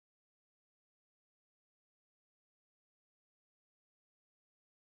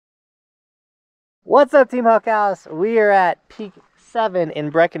What's up, Team Huck House? We are at Peak 7 in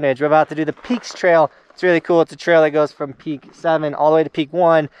Breckenridge. We're about to do the Peaks Trail. It's really cool. It's a trail that goes from Peak 7 all the way to Peak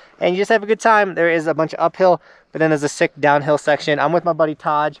 1, and you just have a good time. There is a bunch of uphill, but then there's a sick downhill section. I'm with my buddy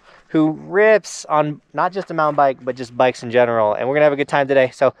Taj, who rips on not just a mountain bike, but just bikes in general, and we're gonna have a good time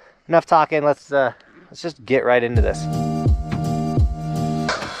today. So enough talking. Let's just get right into this.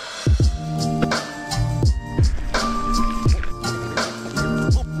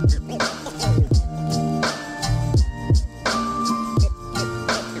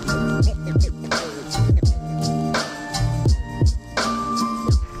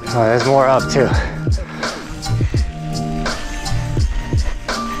 Oh, there's more up too.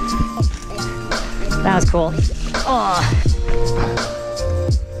 That was cool. Oh.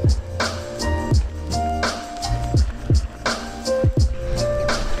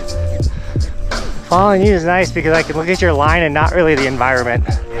 Following you is nice because I can look at your line and not really the environment.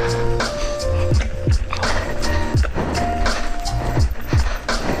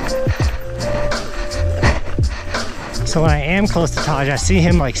 So when I am close to Taj, I see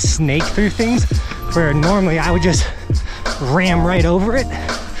him like snake through things where normally I would just ram right over it.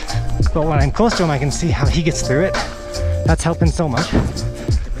 But when I'm close to him, I can see how he gets through it. That's helping so much.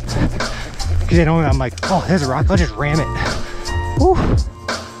 Because I'm like, oh, there's a rock, I'll just ram it. Woo.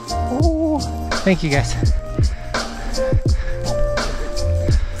 Ooh. Thank you guys.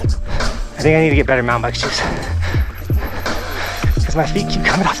 I think I need to get better mountain bike shoes because my feet keep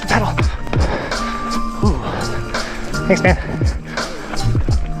coming off the pedal. Ooh. Thanks, man.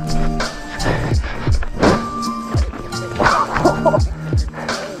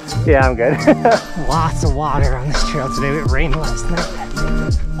 Yeah, I'm good. Lots of water on this trail today. It rained last night.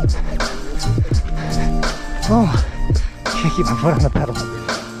 Oh, can't keep my foot on the pedal.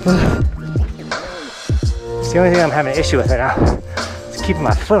 It's the only thing I'm having an issue with right now. Is keeping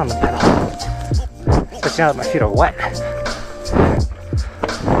my foot on the pedal. Especially now that my feet are wet.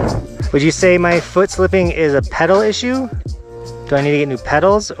 Would you say my foot slipping is a pedal issue? Do I need to get new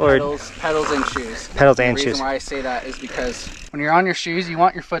pedals or? Pedals and shoes. Pedals and shoes. The reason why I say that is because when you're on your shoes, you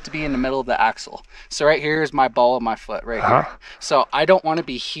want your foot to be in the middle of the axle. So right here is my ball of my foot right here. So I don't want to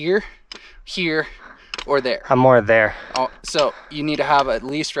be here, here, or there. I'm more there. Oh, so you need to have at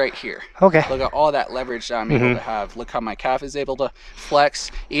least right here. Okay. Look at all that leverage that I'm able to have. Look how my calf is able to flex.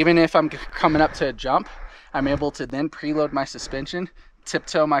 Even if I'm coming up to a jump, I'm able to then preload my suspension,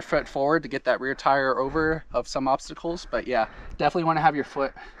 tiptoe my foot forward to get that rear tire over of some obstacles. But yeah, definitely want to have your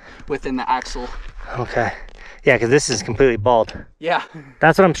foot within the axle. Okay. Yeah, because this is completely bald. Yeah.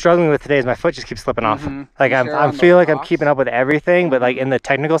 That's what I'm struggling with today is my foot just keeps slipping off. Like I feel like I'm keeping up with everything, but like in the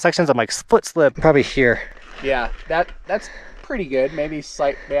technical sections, I'm like foot slip. Probably here. Yeah, that's pretty good. Maybe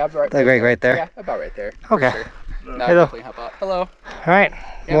slight babs right there. Like right there? Yeah, about right there. Okay. Sure. No, hello. definitely help out. Hello. All right.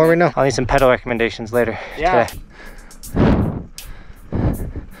 Yeah, more we know. I'll need some pedal recommendations later today.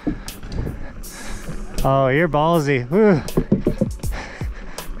 Oh, you're ballsy. Woo.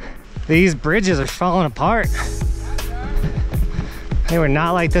 These bridges are falling apart. They were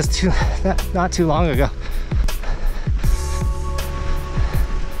not like this not too long ago.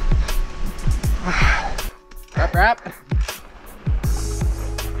 Wrap.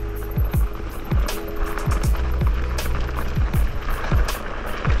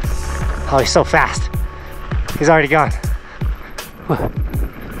 Oh, he's so fast. He's already gone.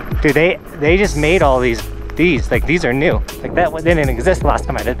 Dude, they just made all these like these are new. Like that one didn't exist last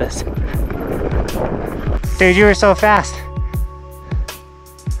time I did this. Dude, you were so fast. See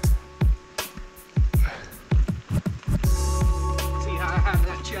how I have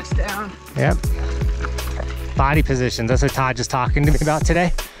that chest down? Yep. Body positions, that's what Todd just talking to me about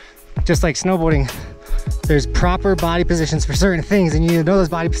today. Just like snowboarding, there's proper body positions for certain things, and you need to know those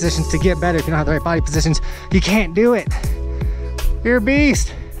body positions to get better. If you don't have the right body positions, you can't do it. You're a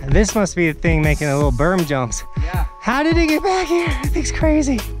beast. And this must be the thing making the little berm jumps. Yeah. How did he get back here? That thing's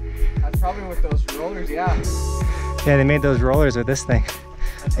crazy. That's probably with those rollers, yeah. Yeah, they made those rollers with this thing.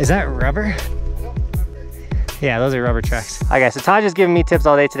 Is that rubber? I don't remember. Yeah, those are rubber tracks. All right, guys, so Todd just giving me tips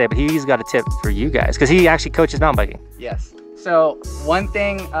all day today, but he's got a tip for you guys because he actually coaches mountain biking. Yes. So one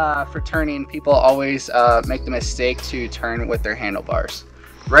thing for turning, people always make the mistake to turn with their handlebars.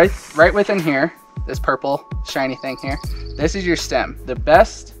 Right within here, this purple shiny thing here, this is your stem. The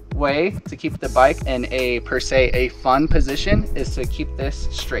best way to keep the bike in a per se a fun position is to keep this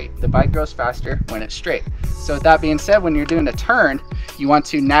straight. The bike goes faster when it's straight. So with that being said, when you're doing a turn, you want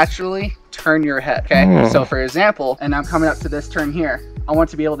to naturally turn your head, okay? So for example, and I'm coming up to this turn here, I want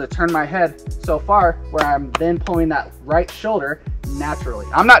to be able to turn my head so far where I'm then pulling that right shoulder naturally.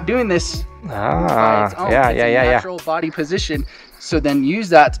 I'm not doing this by its own. It's a natural body position. So then use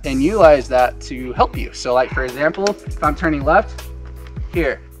that and utilize that to help you. So like for example, if I'm turning left,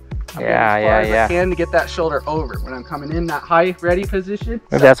 here. I'm going as far as I can to get that shoulder over. When I'm coming in that high ready position.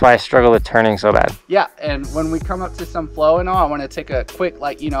 Maybe that's why I struggle with turning so bad. Yeah, and when we come up to some flow and all, I want to take a quick,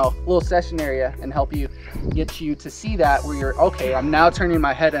 like, you know, little session area and help you get you to see that where you're, okay, I'm now turning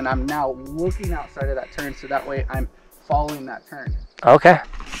my head and I'm now looking outside of that turn, so that way I'm following that turn. Okay.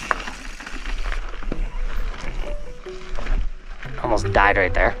 Almost died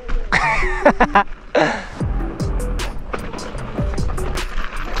right there.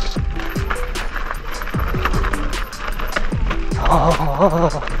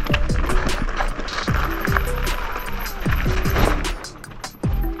 Oh.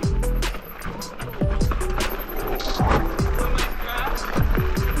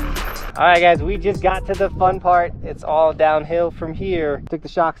 All right, guys, we just got to the fun part. It's all downhill from here. Took the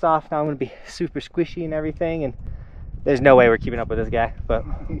shocks off. Now I'm gonna be super squishy and everything, and there's no way we're keeping up with this guy, but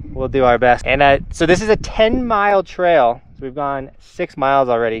we'll do our best. And so this is a 10-mile trail. So we've gone 6 miles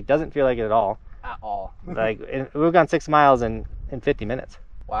already. Doesn't feel like it at all. At all. Like we've gone 6 miles in 50 minutes.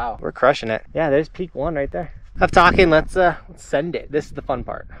 Wow. We're crushing it. Yeah, there's peak 1 right there. Enough talking, let's send it. This is the fun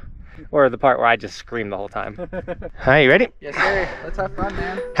part. Or the part where I just scream the whole time. All right, you ready? Yes, sir. Let's have fun,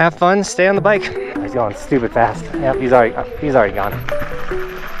 man. Have fun, stay on the bike. He's going stupid fast. Yep, he's already gone.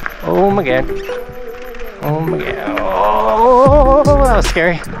 Oh my God. Oh my God. Oh, that was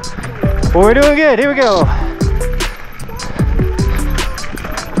scary. But we're doing good, here we go.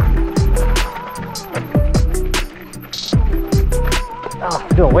 Oh,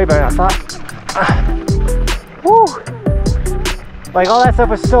 I'm doing way better than I thought. Woo! Like all that stuff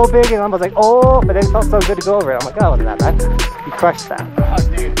was so big and I was like, oh, but then it felt so good to go over it. I'm like, oh, it wasn't that bad. You crushed that. Oh,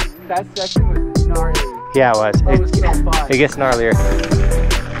 dude, that section was gnarly. Yeah, it was. It was so fun. It gets gnarlier.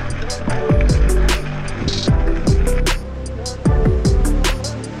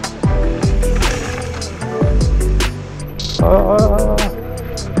 Oh.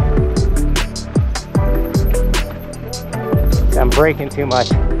 I'm braking too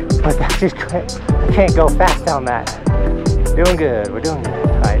much. My battery's quit. I can't go fast down that. Doing good, we're doing good.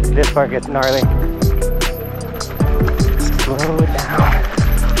 All right, this part gets gnarly. Slow it down.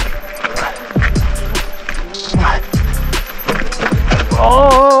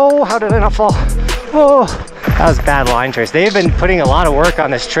 Oh, how did I not fall? Oh, that was bad line choice. They've been putting a lot of work on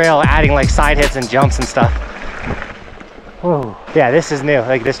this trail, adding like side hits and jumps and stuff. Oh, yeah, this is new.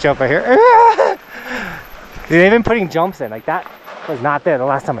 Like this jump right here. They've been putting jumps in. Like that was not there the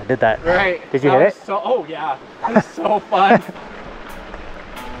last time I did that. Right. Did you hit it? Oh yeah, that was so fun.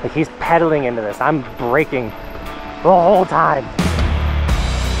 Like he's pedaling into this. I'm braking the whole time.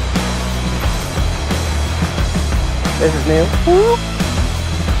 This is new. Woo.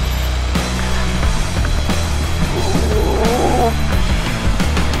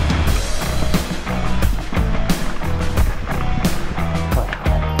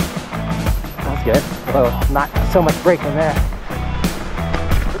 That's good. Oh, not so much braking there.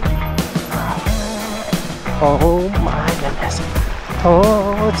 Oh my goodness.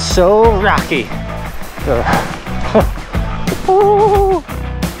 Oh, it's so rocky. Oh.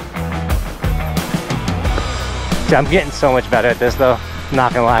 I'm getting so much better at this though. I'm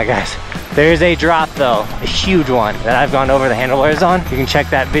not gonna lie, guys. There's a drop though, a huge one that I've gone over the handlebars on. You can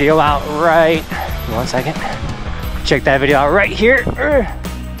check that video out right, 1 second. Check that video out right here.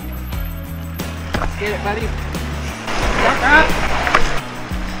 Let's get it, buddy.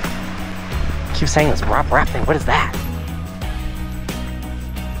 Keep saying this rap thing. What is that?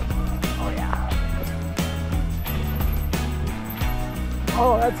 Oh yeah.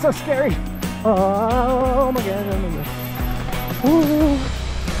 Oh, that's so scary. Oh my God. Ooh.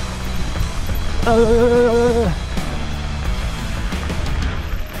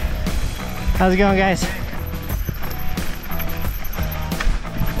 How's it going, guys?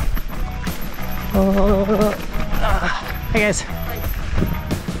 Hey guys.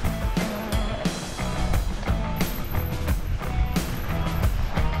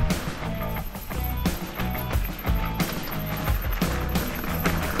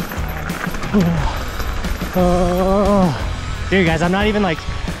 Oh, dude, guys, I'm not even like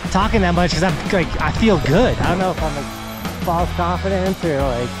talking that much because I'm like, I feel good. I don't know if I'm like false confidence or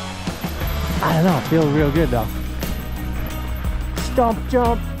like, I don't know. I feel real good though. Stomp,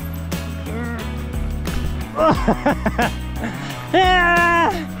 jump.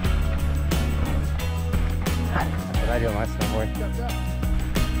 Yeah. What I do on my snowboard.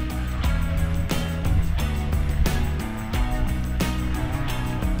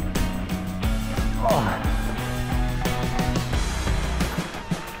 Oh.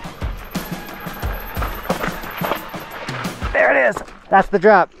 There it is. That's the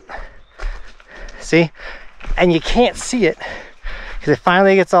drop. See? And you can't see it because it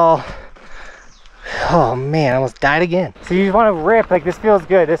finally gets all, oh man, I almost died again. So you just want to rip, like this feels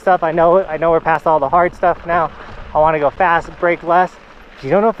good. This stuff, I know we're past all the hard stuff now. I want to go fast, brake less. You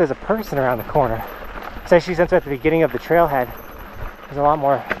don't know if there's a person around the corner, especially since we're at the beginning of the trailhead. There's a lot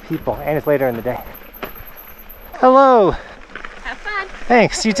more people and it's later in the day. Hello. Have fun.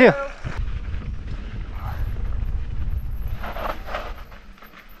 Thanks, you too.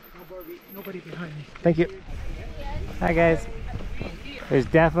 Nobody behind me. Thank you. Hi guys. There's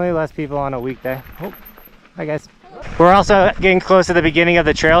definitely less people on a weekday. Oh, hi guys. We're also getting close to the beginning of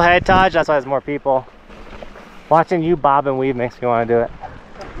the trailhead, Taj. That's why there's more people. Watching you bob and weave makes me want to do it.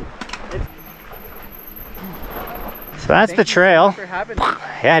 So that's the trail. For having me.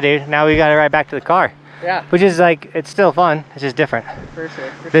 Yeah, dude. Now we got to ride back to the car. Yeah. Which is like, it's still fun. It's just different. For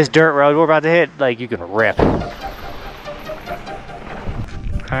sure. This dirt road we're about to hit, like you can rip.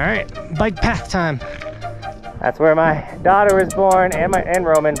 All right, bike path time. That's where my daughter was born and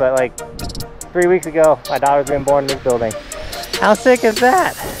Roman, but like 3 weeks ago, my daughter's been born in this building. How sick is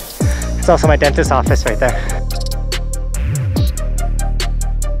that? It's also my dentist's office right there.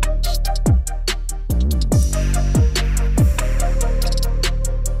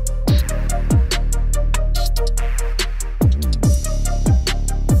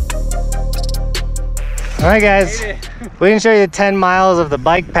 All right, guys, we didn't show you the 10 miles of the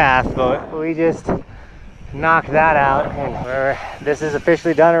bike path, but we just knocked that out. And this is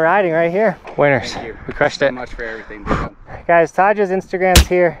officially done riding right here. Winners. Thank you. We crushed so it. Much for everything, dude. Guys, Taj's Instagram's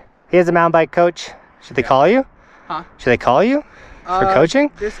here. He is a mountain bike coach. Should they call you? Huh? Should they call you for coaching?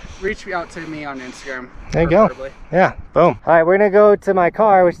 Just reach out to me on Instagram. There you go. Yeah, boom. All right, we're gonna go to my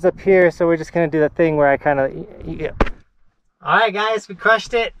car, which is up here. So we're just gonna do that thing where I kind of, All right, guys, we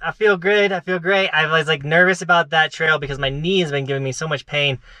crushed it. I feel good. I feel great. I was like nervous about that trail because my knee has been giving me so much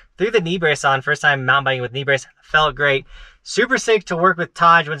pain. Threw the knee brace on, first time mountain biking with knee brace, felt great. Super sick to work with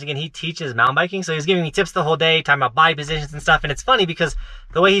Taj. Once again, he teaches mountain biking, so he's giving me tips the whole day, talking about body positions and stuff. And it's funny because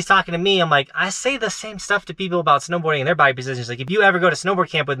the way he's talking to me, I'm like, I say the same stuff to people about snowboarding and their body positions. Like, if you ever go to snowboard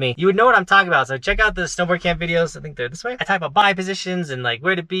camp with me, you would know what I'm talking about. So check out the snowboard camp videos. I think they're this way. I talk about body positions and like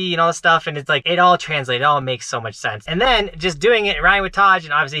where to be and all this stuff. And it's like, it all translates. It all makes so much sense. And then just doing it, riding with Taj,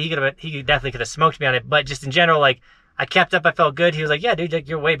 and obviously he definitely could have smoked me on it. But just in general, like, I kept up, I felt good. He was like, yeah, dude, like,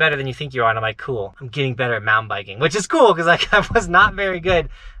 you're way better than you think you are. And I'm like, cool. I'm getting better at mountain biking, which is cool because like I was not very good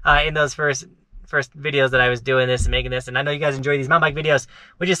in those first videos that I was doing this and making this. And I know you guys enjoy these mountain bike videos,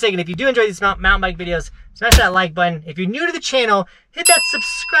 which is sick. And if you do enjoy these mountain bike videos, smash that like button. If you're new to the channel, hit that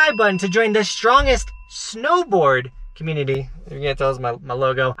subscribe button to join the strongest snowboard community. You're gonna tell us my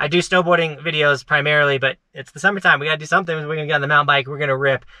logo. I do snowboarding videos primarily, but it's the summertime. We gotta do something. We're gonna get on the mountain bike. We're gonna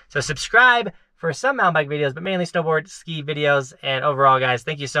rip. So subscribe for some mountain bike videos, but mainly snowboard, ski videos. And overall, guys,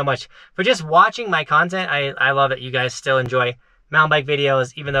 thank you so much for just watching my content. I love that you guys still enjoy mountain bike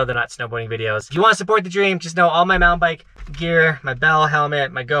videos, even though they're not snowboarding videos. If you want to support the dream, just know all my mountain bike gear, my Bell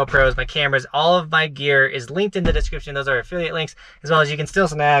helmet, my GoPros, my cameras, all of my gear is linked in the description. Those are affiliate links, as well as you can still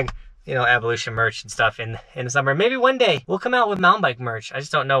snag, you know, Evolution merch and stuff in the summer. Maybe one day we'll come out with mountain bike merch. I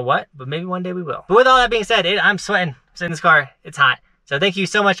just don't know what, but maybe one day we will. But with all that being said, I'm sweating. I'm sitting in this car. It's hot. So thank you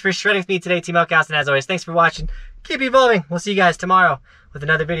so much for shredding with me today, Team Elkcast, and as always, thanks for watching. Keep evolving. We'll see you guys tomorrow with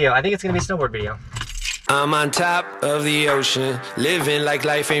another video. I think it's going to be a snowboard video. I'm on top of the ocean, living like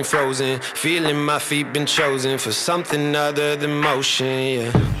life ain't frozen, feeling my feet been chosen for something other than motion,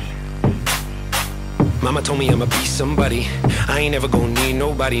 yeah. Mama told me I'ma be somebody, I ain't never gonna need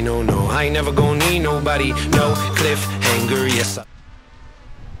nobody, no, I ain't never gonna need nobody, no cliffhanger, yes.